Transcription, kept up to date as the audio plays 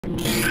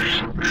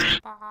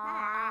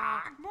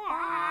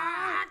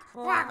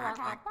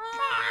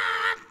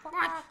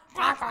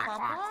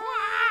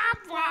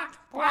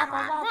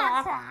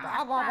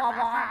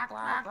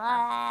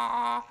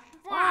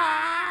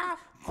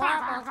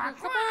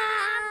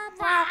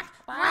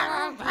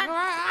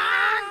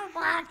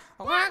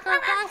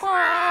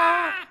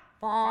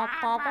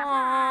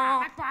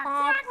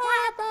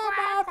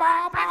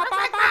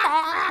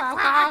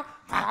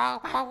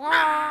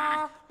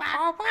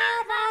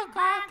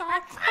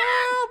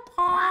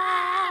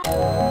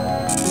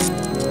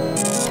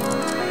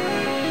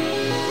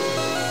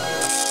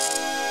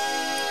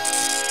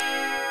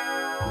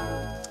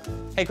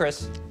Hey,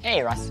 Chris.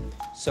 Hey, Russ.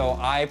 So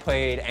I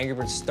played Angry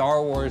Birds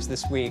Star Wars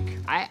this week.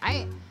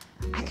 I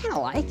kind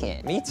of like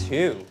it. Me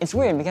too. It's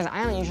weird because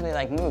I don't usually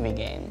like movie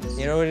games.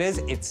 You know what it is?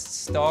 It's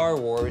Star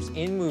Wars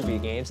in movie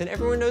games, and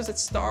everyone knows that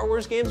Star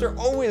Wars games are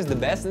always the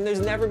best, and there's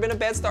never been a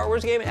bad Star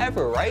Wars game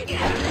ever, right?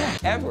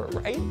 Ever,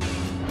 right?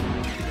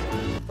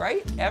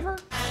 Right? Ever?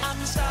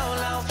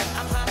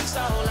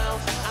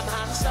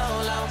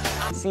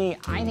 See,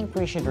 I think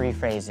we should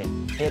rephrase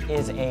it. It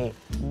is a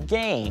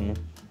game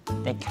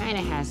that kind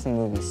of has some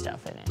movie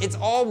stuff in it. It's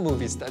all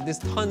movie stuff. There's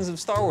tons of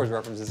Star Wars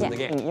references in the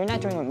game. And you're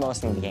not doing what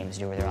most movie games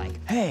do, where they're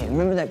like, hey,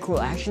 remember that cool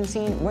action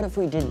scene? What if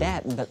we did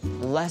that, but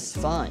less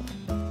fun?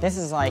 This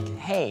is like,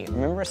 hey,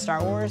 remember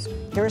Star Wars?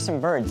 Here are some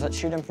birds. Let's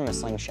shoot them from a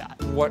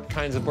slingshot. What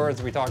kinds of birds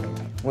are we talking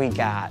about? We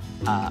got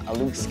a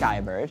Luke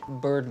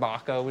Skybird. Bird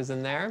Baka was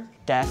in there.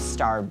 Death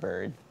Star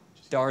Bird.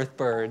 Darth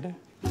Bird.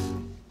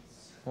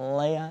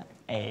 Leia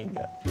Egg.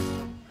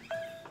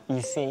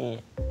 You see,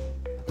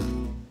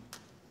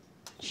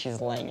 she's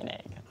laying an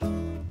egg.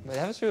 But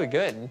that was really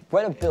good.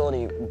 What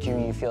ability do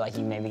you feel like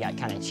you maybe got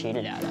kind of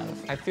cheated out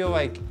of? I feel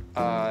like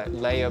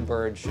Leia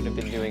Bird should have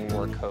been doing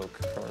more coke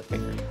from her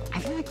fingernails. I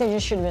feel like there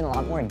just should have been a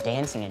lot more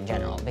dancing in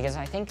general, because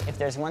I think if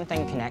there's one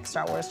thing Connect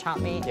Star Wars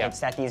taught me, it's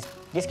that these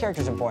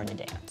characters are born to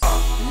dance.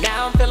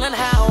 Now I'm feeling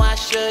how I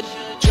should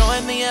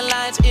join the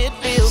alliance, it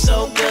feels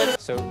so good.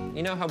 So,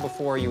 you know how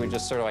before you would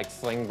just sort of like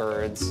fling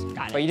birds,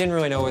 Got it. but you didn't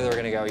really know where they were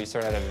gonna go, you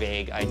sort of had a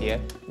vague idea.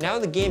 Now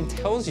the game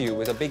tells you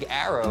with a big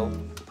arrow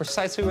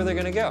precisely where they're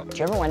gonna go. Do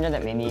you ever wonder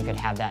that maybe you could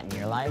have that in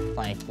your life?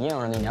 Like, you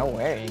don't really know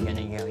where you're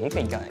gonna go. You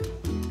could go,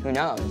 who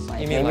knows?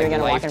 Like, You mean maybe like you're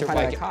gonna walk life in to, front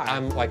of like, a car.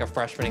 I'm like a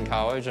freshman in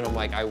college and I'm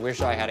like, I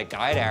wish I had a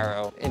guide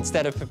arrow.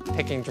 Instead of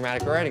picking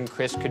dramatic writing,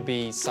 Chris could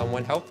be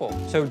someone helpful.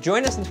 So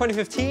join us in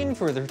 2015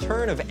 for the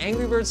return of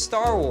Angry Birds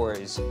Star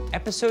Wars,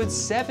 Episode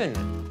 7,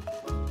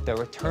 The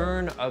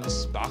Return of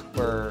Spock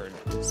Bird.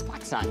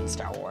 Spock's not in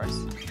Star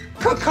Wars.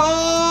 Cocoon!